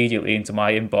emails immediately into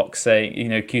my inbox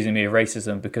saying, accusing me of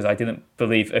racism because I didn't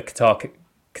believe a Qatari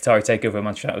takeover of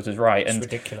Manchester United was right. It's and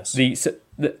ridiculous.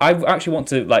 I actually want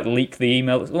to leak the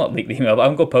email. Well, not leak the email, but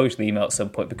I'm going to publish the email at some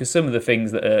point because some of the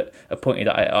things that are pointed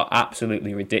at are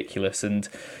absolutely ridiculous. And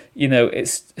it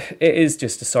is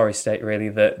just a sorry state, really,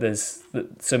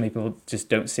 that so many people just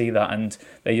don't see that, and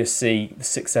they just see the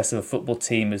success of a football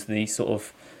team as the sort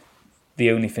of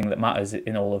the only thing that matters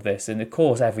in all of this. And of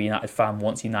course, every United fan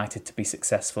wants United to be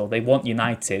successful. They want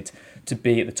United to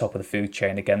be at the top of the food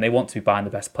chain again. They want to be buying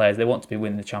the best players. They want to be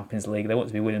winning the Champions League. They want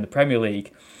to be winning the Premier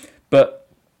League. But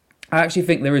I actually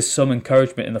think there is some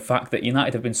encouragement in the fact that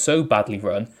United have been so badly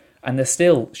run and they're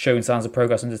still showing signs of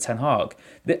progress under Ten Hag.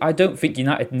 I don't think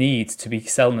United need to be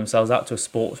selling themselves out to a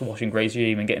sports washing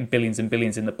regime and getting billions and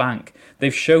billions in the bank.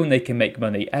 They've shown they can make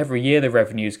money. Every year the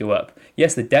revenues go up.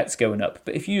 Yes, the debt's going up,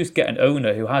 but if you just get an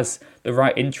owner who has the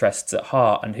right interests at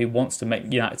heart and who wants to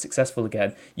make United successful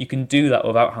again, you can do that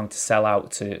without having to sell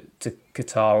out to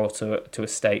Qatar or to a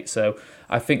state. So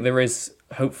I think there is,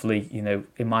 hopefully,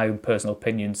 in my own personal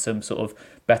opinion, some sort of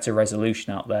better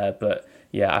resolution out there. But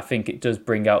yeah, I think it does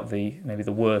bring out maybe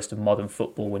the worst of modern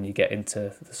football when you get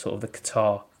into the sort of the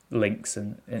Qatar links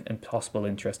and possible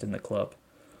interest in the club.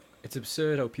 It's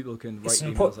absurd how people can write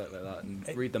emails like that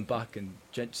and read them back and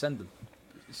send them.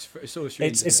 It's so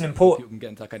strange. It's an important. People can get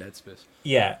into that kind of headspace.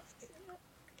 Yeah,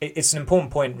 it's an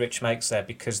important point Rich makes there,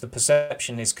 because the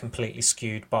perception is completely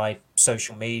skewed by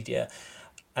social media,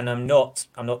 and I'm not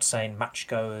saying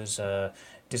matchgoers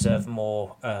deserve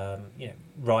more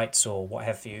rights or what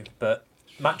have you, but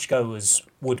matchgoers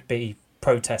would be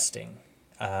protesting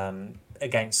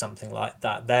against something like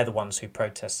that. They're the ones who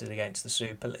protested against the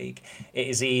Super League. It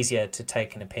is easier to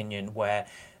take an opinion where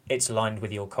it's aligned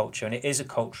with your culture, and it is a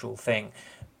cultural thing,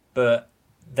 but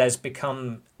there's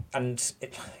become, I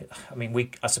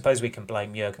suppose we can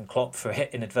blame Jurgen Klopp for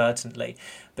it inadvertently,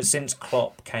 but since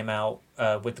Klopp came out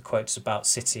with the quotes about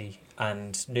City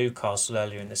and Newcastle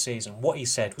earlier in the season, what he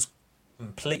said was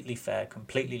completely fair,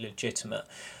 completely legitimate,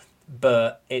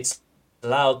 but it's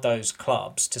allowed those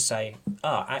clubs to say,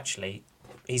 actually,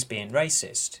 he's being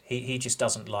racist. He just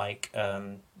doesn't like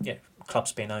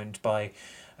clubs being owned by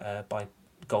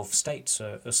Gulf states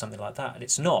or something like that. And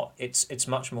it's not. It's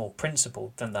much more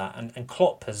principled than that. And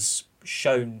Klopp has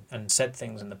shown and said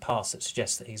things in the past that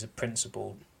suggest that he's a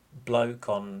principled bloke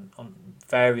on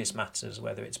various matters,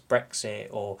 whether it's Brexit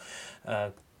or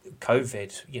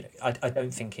COVID. I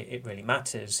don't think it really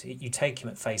matters. You take him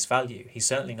at face value. He's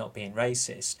certainly not being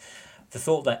racist. The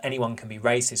thought that anyone can be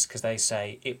racist because they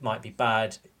say it might be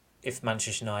bad if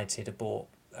Manchester United are bought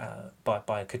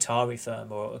by a Qatari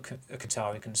firm or a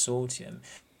Qatari consortium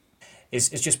is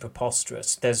just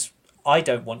preposterous. I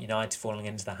don't want United falling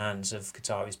into the hands of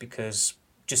Qataris, because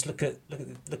just look at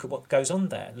what goes on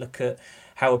there. Look at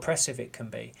how oppressive it can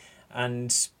be,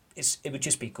 and it would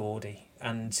just be gaudy.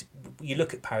 And you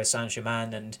look at Paris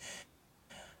Saint-Germain, and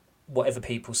whatever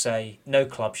people say, no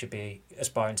club should be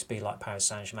aspiring to be like Paris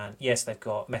Saint-Germain. Yes, they've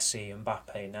got Messi,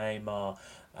 Mbappe, Neymar,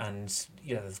 and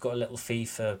they've got a little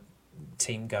FIFA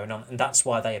team going on, and that's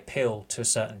why they appeal to a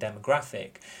certain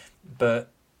demographic. But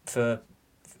for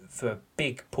a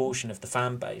big portion of the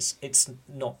fan base, it's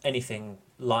not anything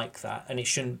like that, and it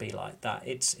shouldn't be like that.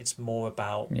 It's more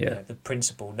about the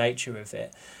principled nature of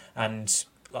it. And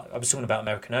like I was talking about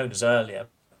American owners earlier.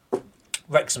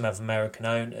 Wrexham have American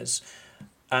owners.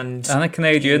 And a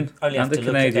Canadian. You only have to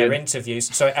look at their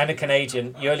interviews. Sorry, and a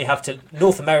Canadian. You only have to...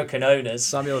 North American owners.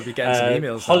 Samuel will be getting some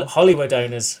emails. Hollywood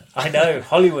owners. I know,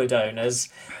 Hollywood owners.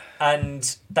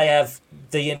 And they have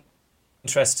the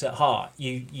interests at heart.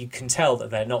 You can tell that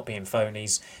they're not being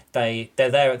phonies. They're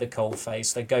there at the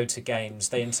coalface. They go to games.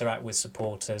 They interact with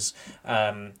supporters.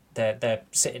 They're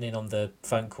sitting in on the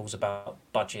phone calls about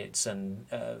budgets and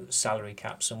salary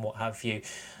caps and what have you.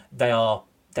 They're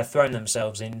throwing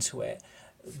themselves into it.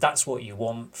 That's what you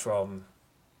want from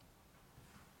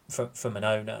an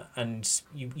owner, and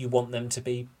you want them to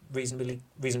be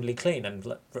reasonably clean. And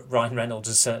Ryan Reynolds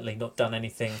has certainly not done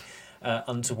anything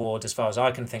untoward as far as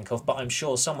I can think of, but I'm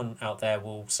sure someone out there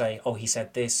will say, he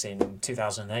said this in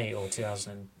 2008 or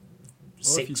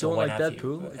 2006 if you don't or like whenever.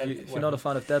 Deadpool, if you're not a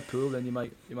fan of Deadpool, then you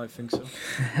might think so.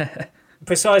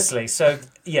 Precisely. So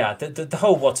yeah, the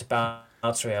whole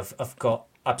whataboutery I've got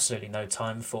absolutely no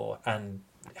time for. And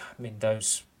I mean,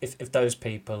 if those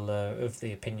people are of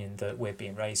the opinion that we're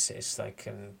being racist, they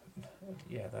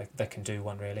can do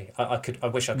one, really. I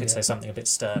wish I could say something a bit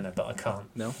sterner, but I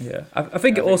can't. No. Yeah, I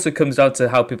think it also comes down to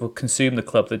how people consume the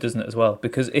club, though, doesn't it, as well?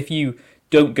 Because if you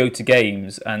don't go to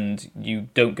games and you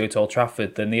don't go to Old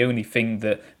Trafford, then the only thing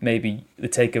that maybe the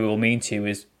takeover will mean to you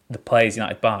is the players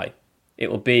United buy.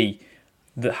 It will be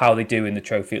how they do in the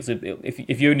trophy.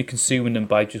 If you're only consuming them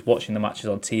by just watching the matches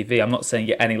on TV, I'm not saying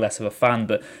you're any less of a fan,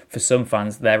 but for some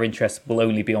fans, their interest will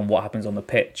only be on what happens on the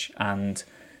pitch and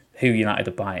who United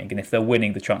are buying, and if they're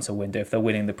winning the transfer window, if they're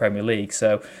winning the Premier League.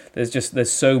 So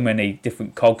there's so many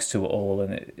different cogs to it all,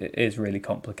 and it is really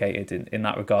complicated in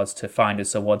that regards to finding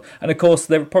someone. And of course,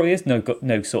 there probably is no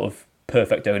sort of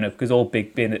perfect owner, because all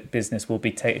big business will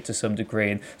be tainted to some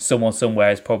degree, and someone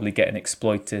somewhere is probably getting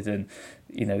exploited, and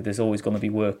there's always going to be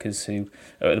workers who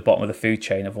are at the bottom of the food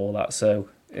chain of all that. So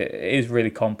it is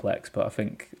really complex, but I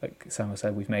think, like Samuel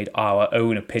said, we've made our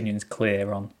own opinions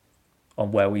clear on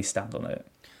where we stand on it.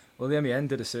 Well, the MEN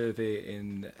did a survey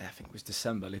in, I think it was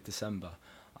late December,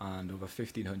 and over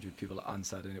 1,500 people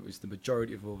answered, and it was the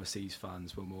majority of overseas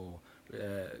fans were more,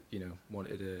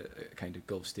 wanted a kind of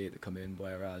Gulf state to come in,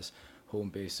 whereas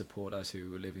home-based supporters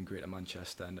who live in Greater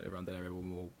Manchester and around that area were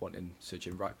more wanting Sir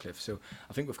Ratcliffe. So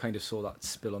I think we've kind of saw that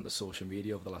spill onto social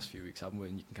media over the last few weeks, haven't we?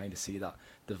 And you can kind of see that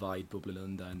divide bubbling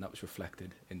under, and that was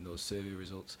reflected in those survey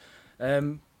results.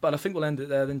 But I think we'll end it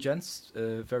there then, gents.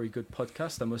 Very good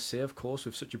podcast, I must say, of course,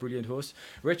 with such a brilliant host.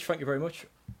 Rich, thank you very much.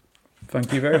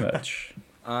 Thank you very much.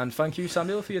 And thank you,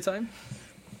 Samuel, for your time.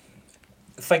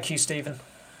 Thank you, Stephen.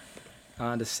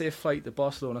 And a safe flight to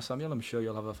Barcelona, Samuel. I'm sure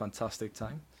you'll have a fantastic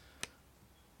time.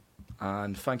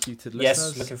 And thank you to the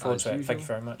listeners. Yes, looking forward to it. Usual. Thank you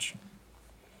very much.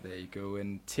 There you go,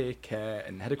 and take care,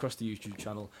 and head across the YouTube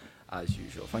channel as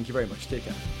usual. Thank you very much. Take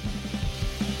care.